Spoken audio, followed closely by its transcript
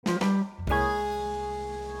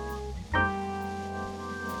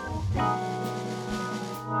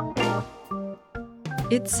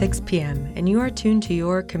It's 6 p.m. and you are tuned to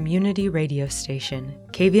your community radio station,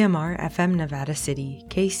 KVMR FM Nevada City,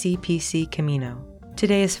 KCPC Camino.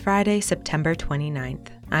 Today is Friday, September 29th.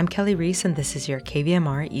 I'm Kelly Reese and this is your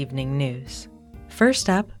KVMR Evening News. First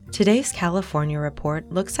up, today's California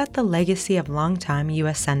report looks at the legacy of longtime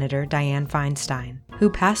US Senator Diane Feinstein, who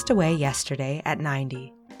passed away yesterday at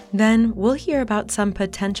 90. Then, we'll hear about some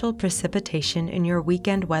potential precipitation in your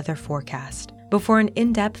weekend weather forecast, before an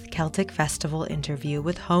in-depth Celtic Festival interview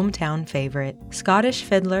with hometown favorite, Scottish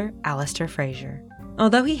fiddler Alasdair Fraser.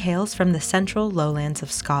 Although he hails from the central lowlands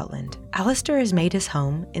of Scotland, Alasdair has made his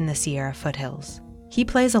home in the Sierra Foothills. He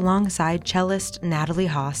plays alongside cellist Natalie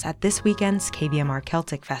Haas at this weekend's KVMR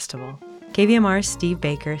Celtic Festival. KVMR's Steve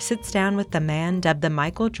Baker sits down with the man dubbed the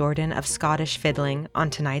Michael Jordan of Scottish Fiddling on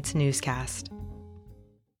tonight's newscast.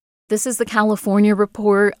 This is the California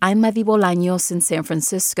Report. I'm Mavi Bolaños in San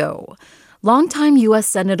Francisco. Longtime U.S.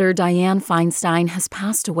 Senator Diane Feinstein has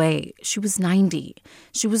passed away. She was 90.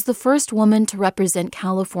 She was the first woman to represent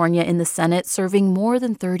California in the Senate, serving more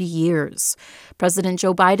than 30 years. President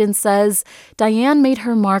Joe Biden says Diane made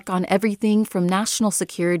her mark on everything from national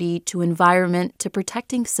security to environment to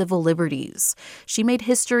protecting civil liberties. She made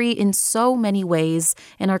history in so many ways,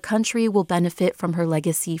 and our country will benefit from her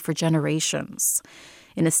legacy for generations.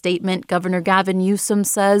 In a statement, Governor Gavin Newsom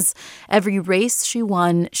says every race she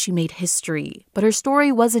won, she made history. But her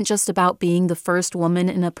story wasn't just about being the first woman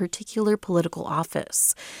in a particular political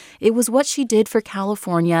office. It was what she did for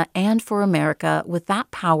California and for America with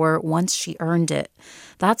that power once she earned it.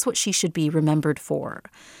 That's what she should be remembered for.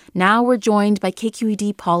 Now we're joined by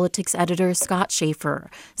KQED politics editor Scott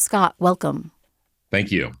Schaefer. Scott, welcome.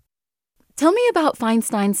 Thank you. Tell me about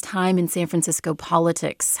Feinstein's time in San Francisco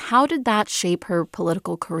politics. How did that shape her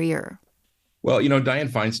political career? Well, Diane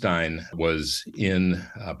Feinstein was in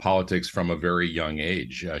politics from a very young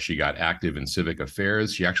age. She got active in civic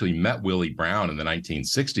affairs. She actually met Willie Brown in the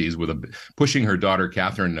 1960s pushing her daughter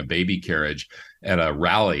Catherine in a baby carriage at a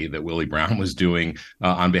rally that Willie Brown was doing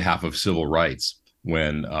on behalf of civil rights,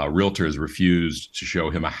 when realtors refused to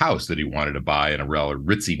show him a house that he wanted to buy in a rather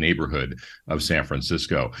ritzy neighborhood of San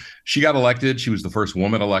Francisco. She got elected. She was the first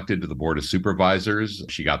woman elected to the Board of Supervisors.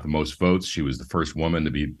 She got the most votes. She was the first woman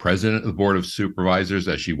to be president of the Board of Supervisors,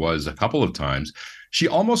 as she was a couple of times. She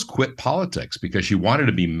almost quit politics because she wanted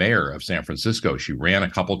to be mayor of San Francisco. She ran a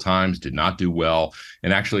couple times, did not do well,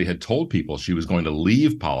 and actually had told people she was going to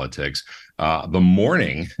leave politics the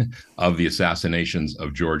morning of the assassinations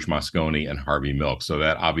of George Moscone and Harvey Milk. So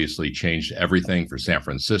that obviously changed everything for San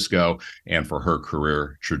Francisco and for her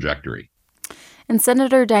career trajectory. And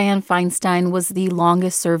Senator Diane Feinstein was the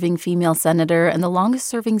longest-serving female senator and the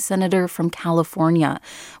longest-serving senator from California.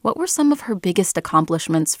 What were some of her biggest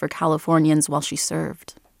accomplishments for Californians while she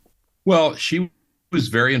served? Well, she was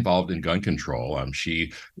very involved in gun control.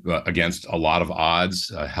 She, against a lot of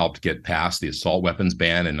odds, helped get past the assault weapons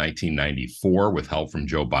ban in 1994 with help from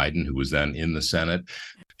Joe Biden, who was then in the Senate.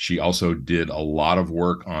 She also did a lot of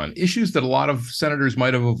work on issues that a lot of senators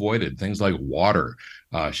might have avoided, things like water.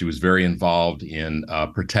 She was very involved in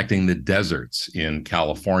protecting the deserts in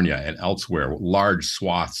California and elsewhere. Large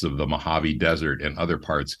swaths of the Mojave Desert and other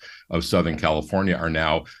parts of Southern California are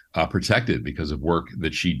now protected because of work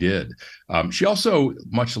that she did. She also,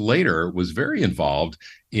 much later, was very involved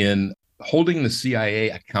in holding the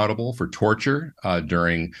CIA accountable for torture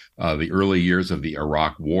during the early years of the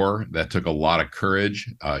Iraq War. That took a lot of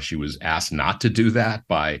courage. She was asked not to do that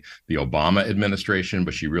by the Obama administration,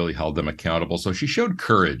 but she really held them accountable. So she showed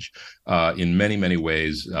courage in many, many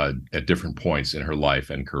ways at different points in her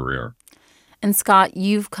life and career. And Scott,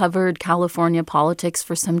 you've covered California politics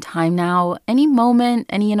for some time now. Any moment,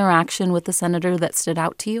 any interaction with the senator that stood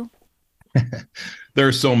out to you? There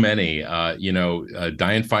are so many.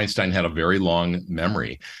 Diane Feinstein had a very long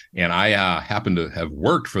memory, and I happen to have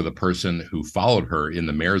worked for the person who followed her in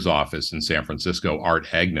the mayor's office in San Francisco, Art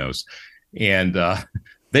Agnos, and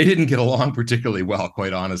they didn't get along particularly well,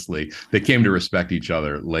 quite honestly. They came to respect each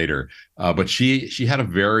other later, but she had a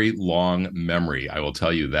very long memory, I will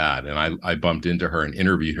tell you that. And I bumped into her and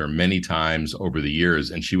interviewed her many times over the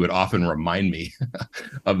years, and she would often remind me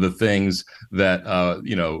of the things that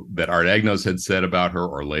that Art Agnos had said about her,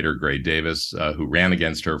 or later Gray Davis, who ran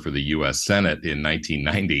against her for the US Senate in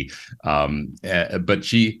 1990. But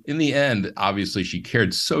she, in the end, obviously, she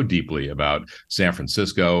cared so deeply about San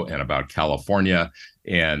Francisco and about California.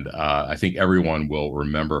 And I think everyone will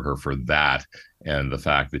remember her for that, and the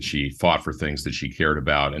fact that she fought for things that she cared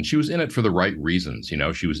about. And she was in it for the right reasons.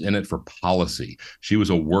 She was in it for policy. She was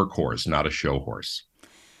a workhorse, not a show horse.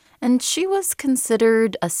 And she was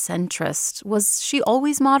considered a centrist. Was she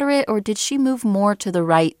always moderate, or did she move more to the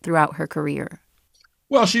right throughout her career?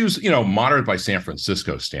 Well, she was, moderate by San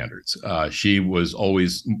Francisco standards. She was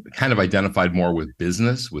always kind of identified more with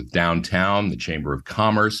business, with downtown, the Chamber of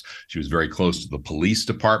Commerce. She was very close to the police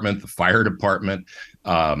department, the fire department.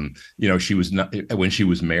 She was not, when she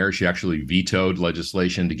was mayor, she actually vetoed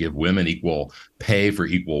legislation to give women equal pay for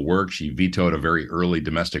equal work. She vetoed a very early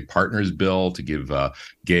domestic partners bill to give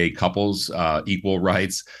gay couples equal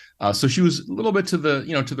rights. So she was a little bit to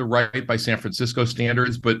the right by San Francisco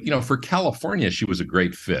standards, but for California, she was a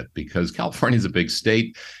great fit because California is a big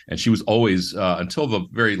state, and she was always, until the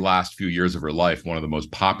very last few years of her life, one of the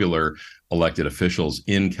most popular elected officials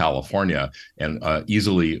in California, and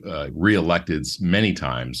easily reelected many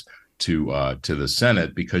times to the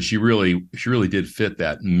Senate because she really did fit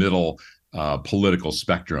that middle political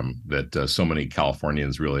spectrum that so many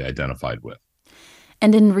Californians really identified with.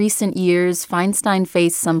 And in recent years, Feinstein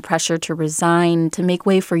faced some pressure to resign to make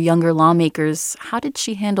way for younger lawmakers. How did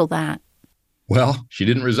she handle that? Well, she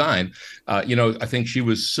didn't resign. I think she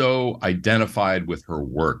was so identified with her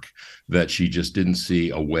work that she just didn't see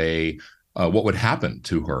a way what would happen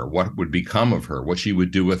to her, what would become of her, what she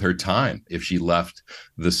would do with her time if she left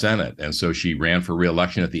the Senate. And so she ran for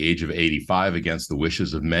re-election at the age of 85 against the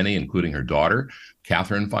wishes of many, including her daughter,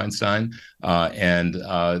 Catherine Feinstein. And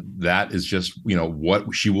that is just,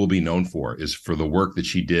 what she will be known for is for the work that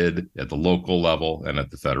she did at the local level and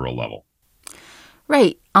at the federal level.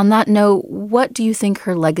 Right. On that note, what do you think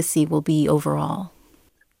her legacy will be overall?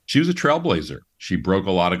 She was a trailblazer. She broke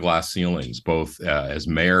a lot of glass ceilings, both as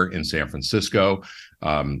mayor in San Francisco.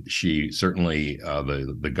 She certainly,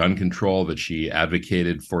 the gun control that she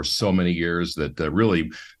advocated for so many years that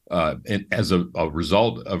really, as a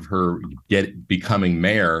result of her becoming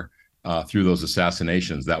mayor through those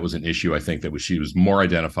assassinations, that was an issue I think that she was more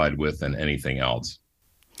identified with than anything else.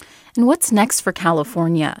 And what's next for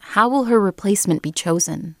California? How will her replacement be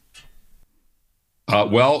chosen?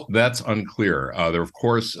 Well, that's unclear. There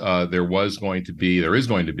is going to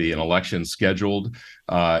be an election scheduled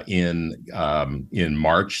in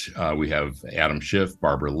March. We have Adam Schiff,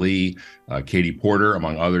 Barbara Lee, Katie Porter,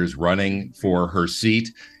 among others, running for her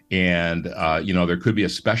seat. And, there could be a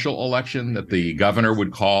special election that the governor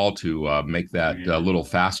would call to make that a little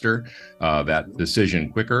faster, that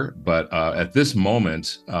decision quicker. But at this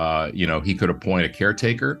moment, he could appoint a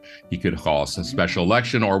caretaker. He could call a special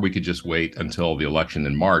election, or we could just wait until the election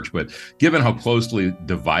in March. But given how closely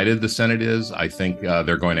divided the Senate is, I think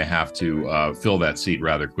they're going to have to fill that seat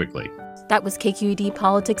rather quickly. That was KQED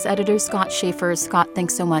politics editor Scott Schaefer. Scott,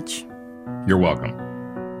 thanks so much. You're welcome.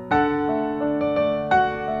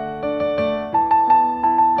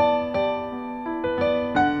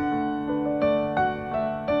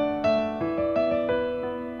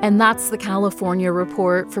 And that's the California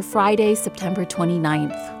Report for Friday, September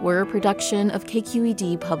 29th. We're a production of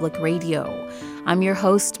KQED Public Radio. I'm your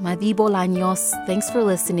host, Madi Bolaños. Thanks for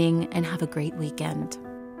listening and have a great weekend.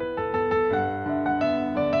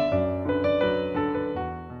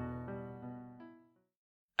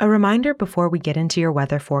 A reminder before we get into your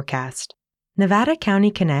weather forecast. Nevada County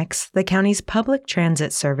Connects, the county's public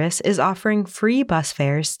transit service, is offering free bus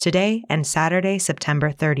fares today and Saturday,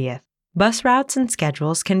 September 30th. Bus routes and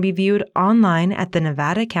schedules can be viewed online at the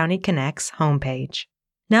Nevada County Connects homepage.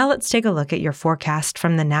 Now let's take a look at your forecast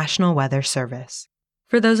from the National Weather Service.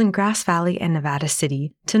 For those in Grass Valley and Nevada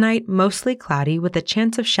City, tonight mostly cloudy with a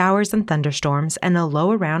chance of showers and thunderstorms and a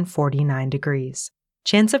low around 49 degrees.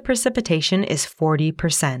 Chance of precipitation is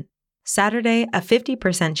 40%. Saturday, a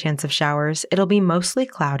 50% chance of showers. It'll be mostly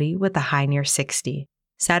cloudy with a high near 60.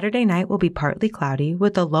 Saturday night will be partly cloudy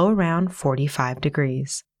with a low around 45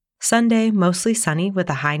 degrees. Sunday, mostly sunny with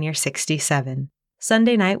a high near 67.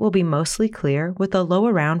 Sunday night will be mostly clear with a low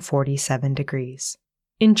around 47 degrees.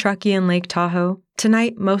 In Truckee and Lake Tahoe,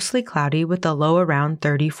 tonight mostly cloudy with a low around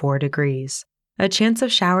 34 degrees. A chance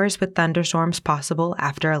of showers with thunderstorms possible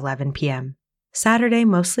after 11 p.m. Saturday,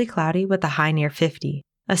 mostly cloudy with a high near 50.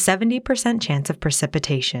 A 70% chance of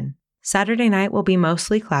precipitation. Saturday night will be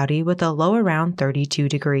mostly cloudy with a low around 32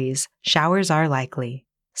 degrees. Showers are likely.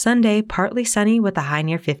 Sunday, partly sunny with a high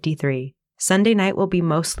near 53. Sunday night will be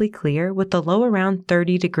mostly clear with a low around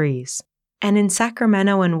 30 degrees. And in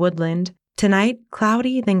Sacramento and Woodland, tonight,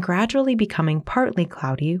 cloudy, then gradually becoming partly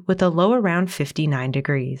cloudy with a low around 59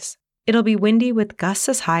 degrees. It'll be windy with gusts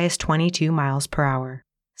as high as 22 miles per hour.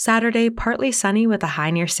 Saturday, partly sunny with a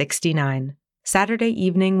high near 69. Saturday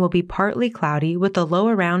evening will be partly cloudy with a low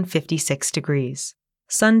around 56 degrees.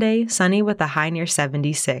 Sunday, sunny with a high near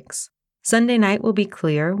 76. Sunday night will be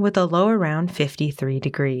clear with a low around 53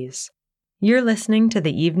 degrees. You're listening to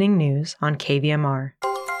the evening news on KVMR.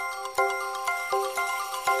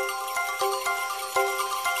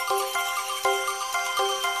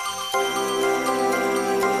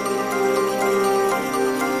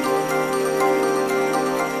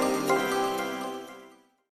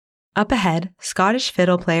 Up ahead, Scottish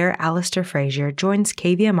fiddle player Alasdair Fraser joins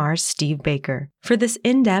KVMR's Steve Baker for this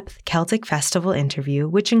in-depth Celtic Festival interview,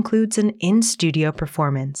 which includes an in-studio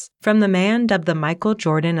performance from the man dubbed the Michael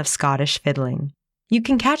Jordan of Scottish Fiddling. You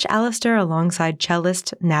can catch Alasdair alongside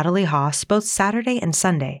cellist Natalie Haas both Saturday and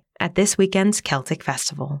Sunday at this weekend's Celtic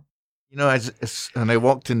Festival. You know, when I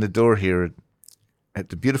walked in the door here at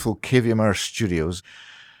the beautiful KVMR studios,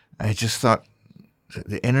 I just thought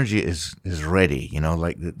the energy is ready. You know,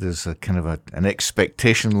 like there's a kind of an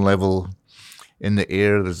expectation level in the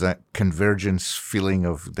air. There's that convergence feeling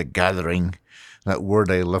of the gathering, that word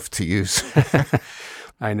I love to use.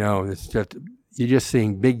 I know. It's just, you're just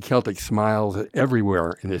seeing big Celtic smiles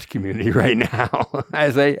everywhere in this community right now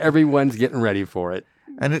as everyone's getting ready for it.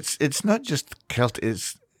 And it's not just Celtic.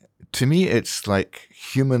 To me, it's like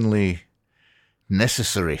humanly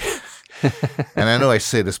necessary. And I know I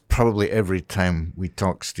say this probably every time we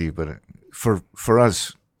talk, Steve, but for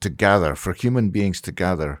us to gather, for human beings to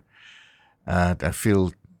gather, I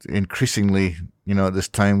feel increasingly, you know, at this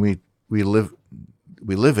time we live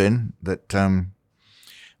in, that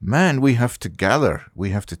man, we have to gather,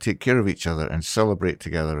 we have to take care of each other and celebrate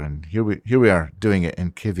together. And here we are doing it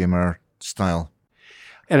in KVMR style.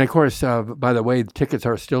 And of course, by the way, tickets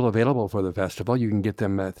are still available for the festival. You can get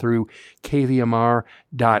them through kvmr.org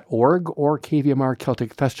or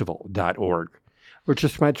kvmrcelticfestival.org. We're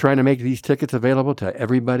just trying to make these tickets available to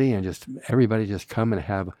everybody, and everybody just come and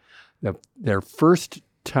have their first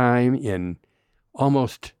time in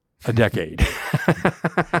almost a decade.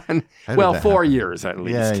 Well, 4 years at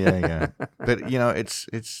least. Yeah. But you know, it's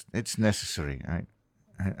necessary, right?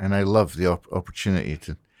 And I love the opportunity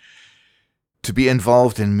to be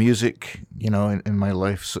involved in music, you know, in my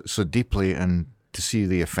life so deeply, and to see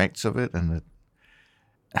the effects of it, and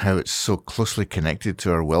how it's so closely connected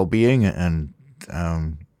to our well-being, and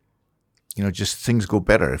you know, just things go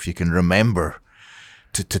better if you can remember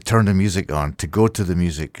to turn the music on, to go to the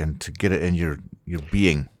music, and to get it in your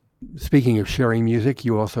being. Speaking of sharing music,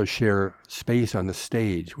 you also share space on the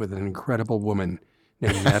stage with an incredible woman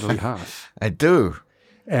named Natalie Haas. I do.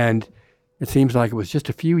 And it seems like it was just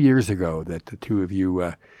a few years ago that the two of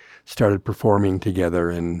you started performing together,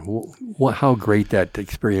 and how great that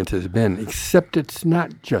experience has been, except it's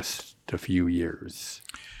not just a few years.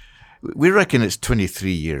 We reckon it's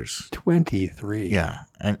 23 years. 23. Yeah.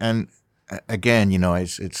 And again, you know,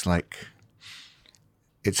 it's like,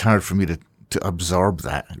 it's hard for me to absorb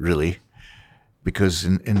that, really, because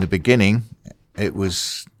in the beginning, it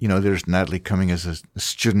was, you know, there's Natalie coming as a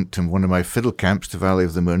student in one of my fiddle camps to Valley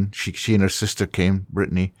of the Moon. She and her sister came,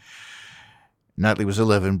 Brittany. Natalie was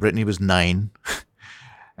 11, Brittany was 9.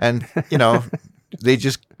 And, you know, they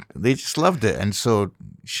just loved it. And so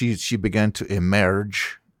she began to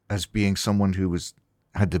emerge as being someone who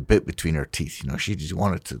had the bit between her teeth. You know, she just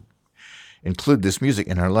wanted to include this music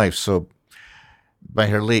in her life. So by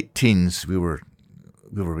her late teens, we were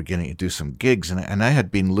beginning to do some gigs, and I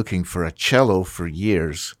had been looking for a cello for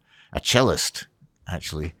years, a cellist,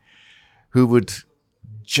 actually, who would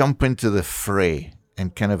jump into the fray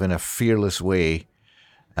and kind of in a fearless way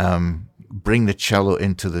bring the cello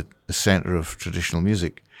into the center of traditional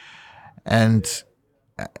music. And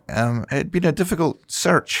it had been a difficult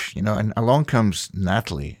search, you know, and along comes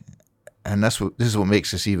Natalie. And this is what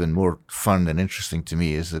makes this even more fun and interesting to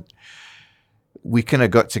me, is that we kind of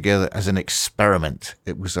got together as an experiment.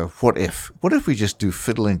 It was a what if? What if we just do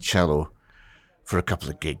fiddle and cello for a couple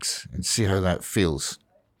of gigs and see how that feels?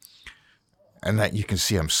 And that, you can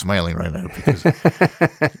see I'm smiling right now, because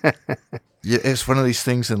it's one of these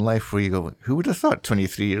things in life where you go, who would have thought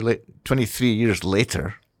 23 years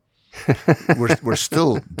later, we're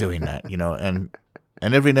still doing that, you know? And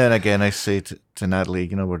every now and again I say to Natalie,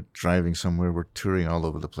 you know, we're driving somewhere, we're touring all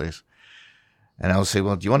over the place. And I'll say,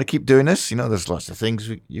 well, do you want to keep doing this? You know, there's lots of things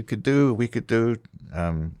we could do,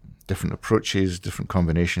 different approaches, different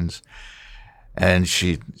combinations. And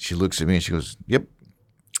she looks at me and she goes, yep.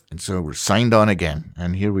 And so we're signed on again.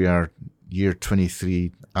 And here we are, year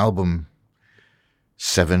 23, album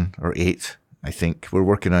 7 or 8, I think. We're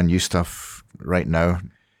working on new stuff right now.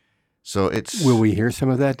 So it's... Will we hear some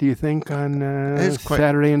of that, do you think, on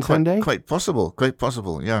Saturday and Sunday? Quite possible,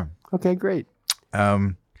 yeah. Okay, great.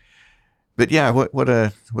 But yeah, what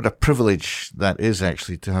a privilege that is,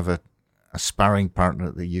 actually, to have a sparring partner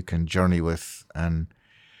that you can journey with, and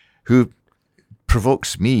who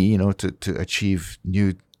provokes me, you know, to achieve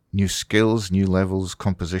new skills, new levels,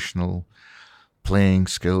 compositional playing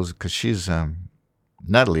skills, because she's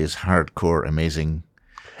Natalie is hardcore amazing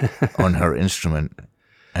on her instrument,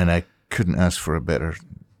 and I couldn't ask for a better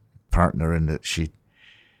partner in that she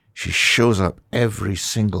shows up every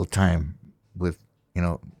single time with, you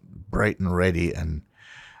know, bright and ready and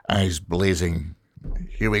eyes blazing.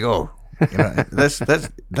 Here we go. You know,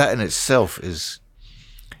 that in itself is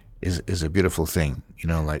a beautiful thing. You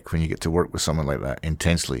know, like when you get to work with someone like that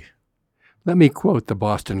intensely. Let me quote the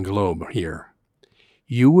Boston Globe here.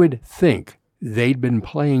 You would think they'd been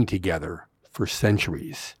playing together for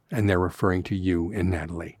centuries, and they're referring to you and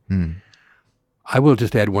Natalie. I will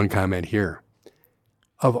just add one comment here.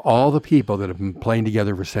 Of all the people that have been playing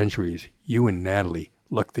together for centuries, you and Natalie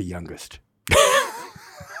look the youngest.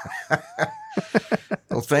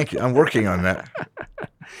 Well, thank you. I'm working on that.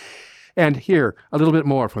 And here, a little bit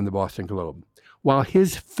more from the Boston Globe. While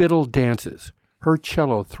his fiddle dances, her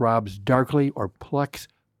cello throbs darkly or plucks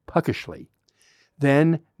puckishly.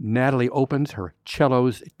 Then Natalie opens her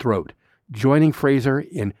cello's throat, joining Fraser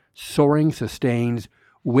in soaring sustains,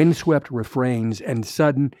 windswept refrains, and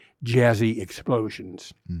sudden jazzy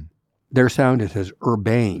explosions. Their sound is as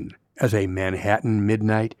urbane as a Manhattan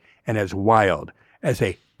midnight and as wild as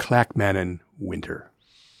a Clackmannan winter.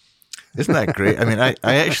 Isn't that great? I mean, I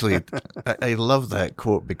love that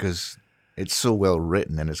quote because it's so well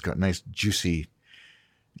written and it's got nice juicy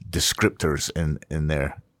descriptors in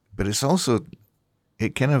there. But it's also,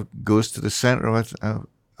 it kind of goes to the center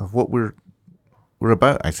of what we're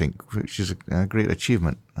about, I think, which is a great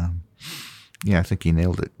achievement. I think he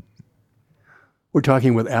nailed it. We're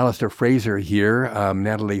talking with Alasdair Fraser here.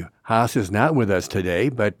 Natalie Haas is not with us today,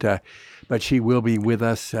 but she will be with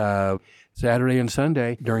us Saturday and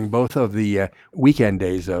Sunday during both of the weekend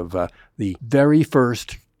days of the very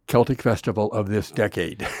first Celtic Festival of this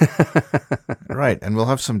decade. Right, and we'll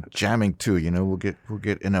have some jamming too. You know, we'll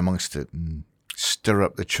get in amongst it and stir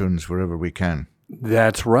up the tunes wherever we can.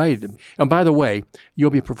 That's right. And by the way, you'll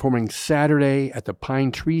be performing Saturday at the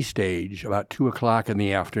Pine Tree Stage about 2 o'clock in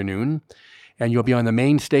the afternoon. And you'll be on the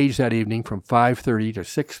main stage that evening from 5:30 to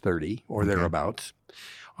 6:30 or thereabouts.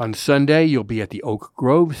 On Sunday, you'll be at the Oak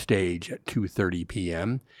Grove Stage at 2:30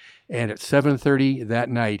 p.m. And at 7:30 that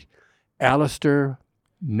night, Alasdair,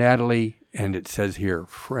 Natalie, and it says here,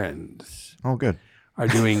 friends. Oh, good. Are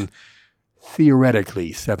doing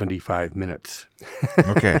theoretically 75 minutes.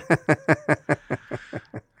 Okay.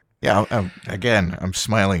 Yeah, I'm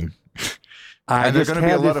smiling. And there's going to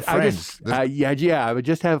be a lot of friends. I would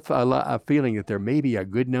just have a feeling that there may be a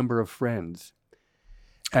good number of friends,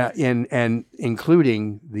 and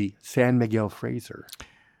including the San Miguel Fraser.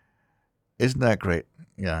 Isn't that great?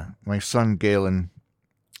 Yeah. My son, Galen,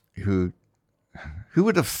 who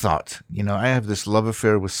would have thought, you know, I have this love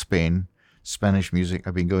affair with Spain, Spanish music.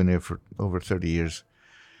 I've been going there for over 30 years.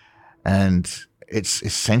 And it's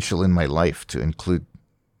essential in my life to include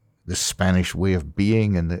the Spanish way of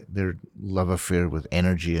being and their love affair with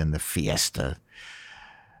energy and the fiesta.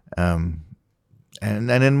 And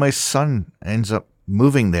then my son ends up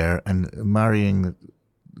moving there and marrying the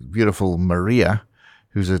beautiful Maria,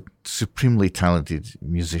 who's a supremely talented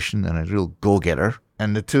musician and a real go-getter.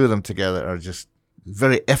 And the two of them together are just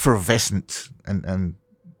very effervescent and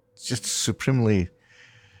just supremely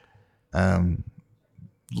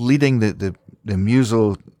leading the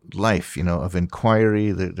muso life, you know, of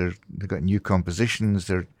inquiry. They've got new compositions.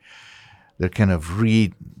 They're kind of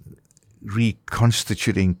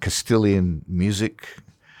reconstituting Castilian music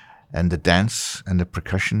and the dance and the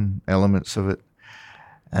percussion elements of it.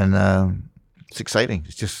 And it's exciting.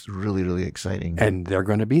 It's just really, really exciting. And they're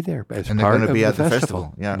going to be there as and part they're going to be of at the the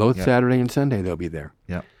festival. Yeah, Both yeah. Saturday and Sunday they'll be there.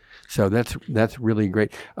 Yeah. So that's really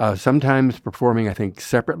great. Sometimes performing, I think,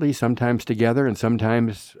 separately, sometimes together, and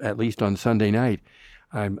sometimes, at least on Sunday night,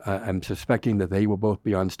 I'm suspecting that they will both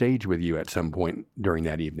be on stage with you at some point during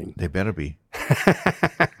that evening. They better be.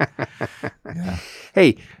 Yeah.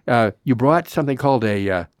 Hey, you brought something called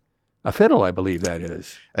a fiddle, I believe that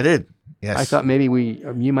is. I did. Yes. I thought maybe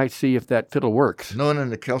you might see if that fiddle works. Known in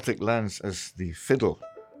the Celtic lands as the fiddle.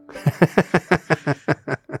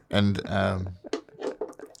 And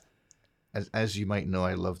as you might know,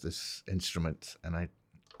 I love this instrument, and I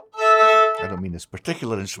don't mean this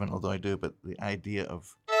particular instrument, although I do, but the idea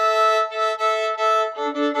of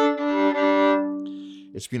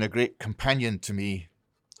it's been a great companion to me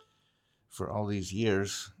for all these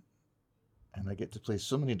years, and I get to play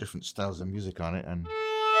so many different styles of music on it, and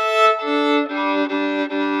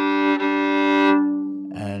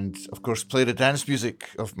of course play the dance music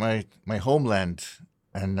of my homeland.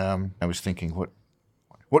 And I was thinking,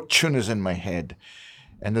 what tune is in my head?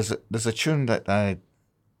 And there's a tune that I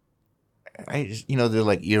you know, they're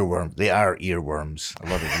like earworms. They are earworms, a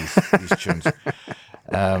lot of these tunes.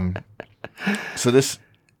 So this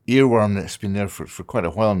earworm that's been there for quite a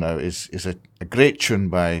while now is a great tune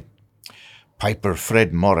by piper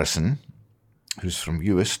Fred Morrison, who's from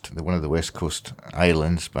Uist, one of the West Coast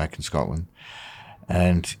islands back in Scotland.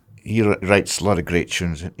 And he writes a lot of great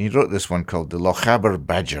tunes. He wrote this one called The Lochaber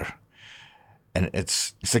Badger. And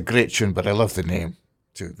it's a great tune, but I love the name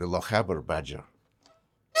too, The Lochaber Badger.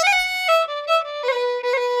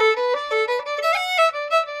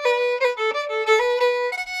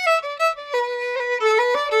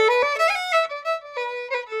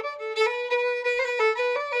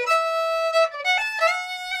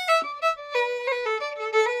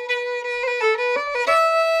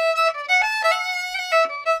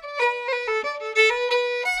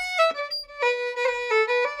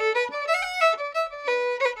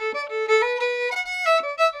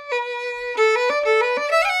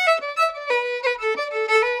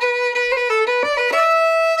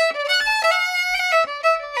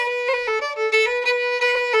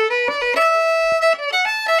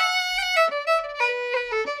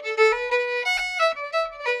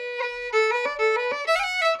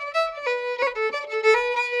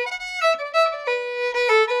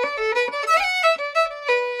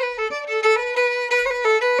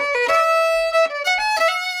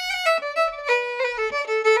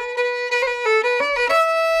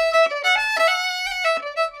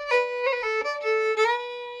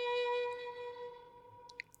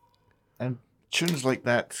 Tunes like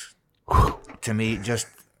that, to me,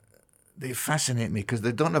 they fascinate me because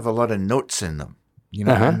they don't have a lot of notes in them,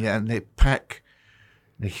 and they pack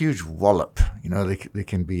a huge wallop. They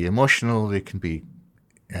can be emotional, they can be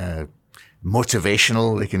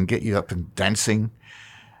motivational, they can get you up and dancing.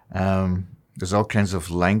 There's all kinds of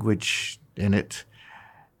language in it,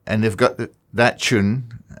 and they've got that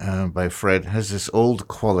tune by Fred has this old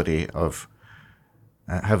quality of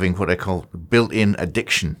having what I call built-in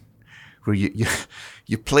addiction, where you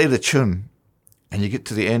play the tune and you get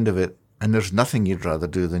to the end of it and there's nothing you'd rather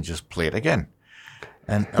do than just play it again.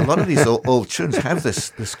 And a lot of these old tunes have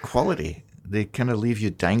this quality. They kind of leave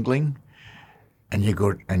you dangling and you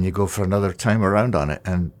go for another time around on it.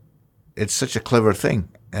 And it's such a clever thing.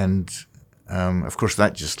 And of course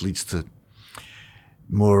that just leads to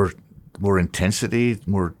more intensity,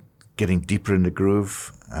 more getting deeper in the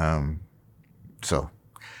groove.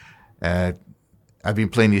 I've been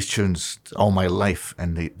playing these tunes all my life,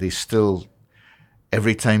 and they still,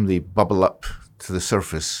 every time they bubble up to the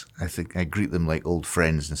surface, I think I greet them like old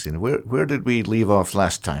friends and say, where did we leave off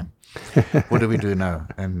last time? What do we do now?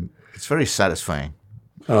 And it's very satisfying.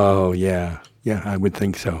 Oh, yeah. Yeah, I would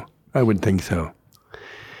think so. Well,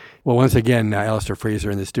 once again, Alasdair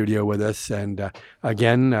Fraser in the studio with us. And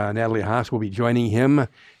again, Natalie Haas will be joining him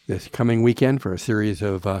this coming weekend for a series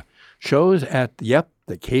of shows at,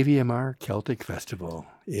 the KVMR Celtic Festival.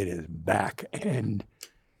 It is back and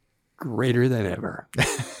greater than ever.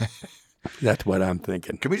 That's what I'm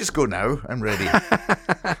thinking. Can we just go now? I'm ready.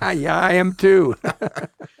 Yeah, I am too.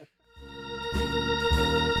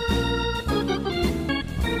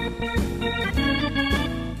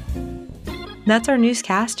 That's our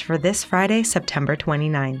newscast for this Friday, September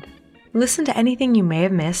 29th. Listen to anything you may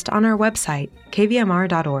have missed on our website,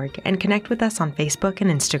 kvmr.org, and connect with us on Facebook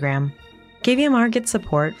and Instagram. KVMR gets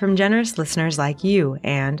support from generous listeners like you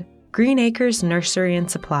and Green Acres Nursery and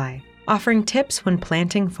Supply, offering tips when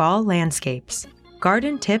planting fall landscapes.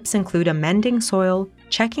 Garden tips include amending soil,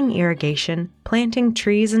 checking irrigation, planting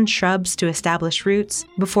trees and shrubs to establish roots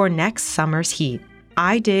before next summer's heat.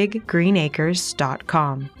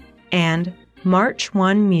 idiggreenacres.com. And March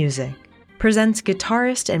 1 Music presents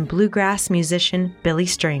guitarist and bluegrass musician Billy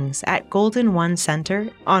Strings at Golden One Center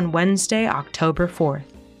on Wednesday, October 4th.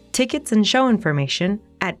 Tickets and show information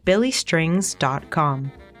at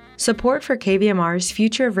billystrings.com. Support for KVMR's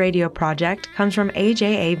Future of Radio project comes from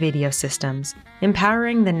AJA Video Systems,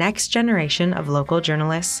 empowering the next generation of local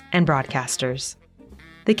journalists and broadcasters.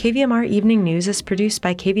 The KVMR Evening News is produced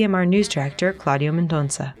by KVMR News Director Claudio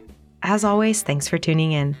Mendonça. As always, thanks for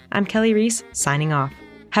tuning in. I'm Kelly Reese, signing off.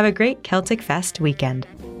 Have a great Celtic Fest weekend.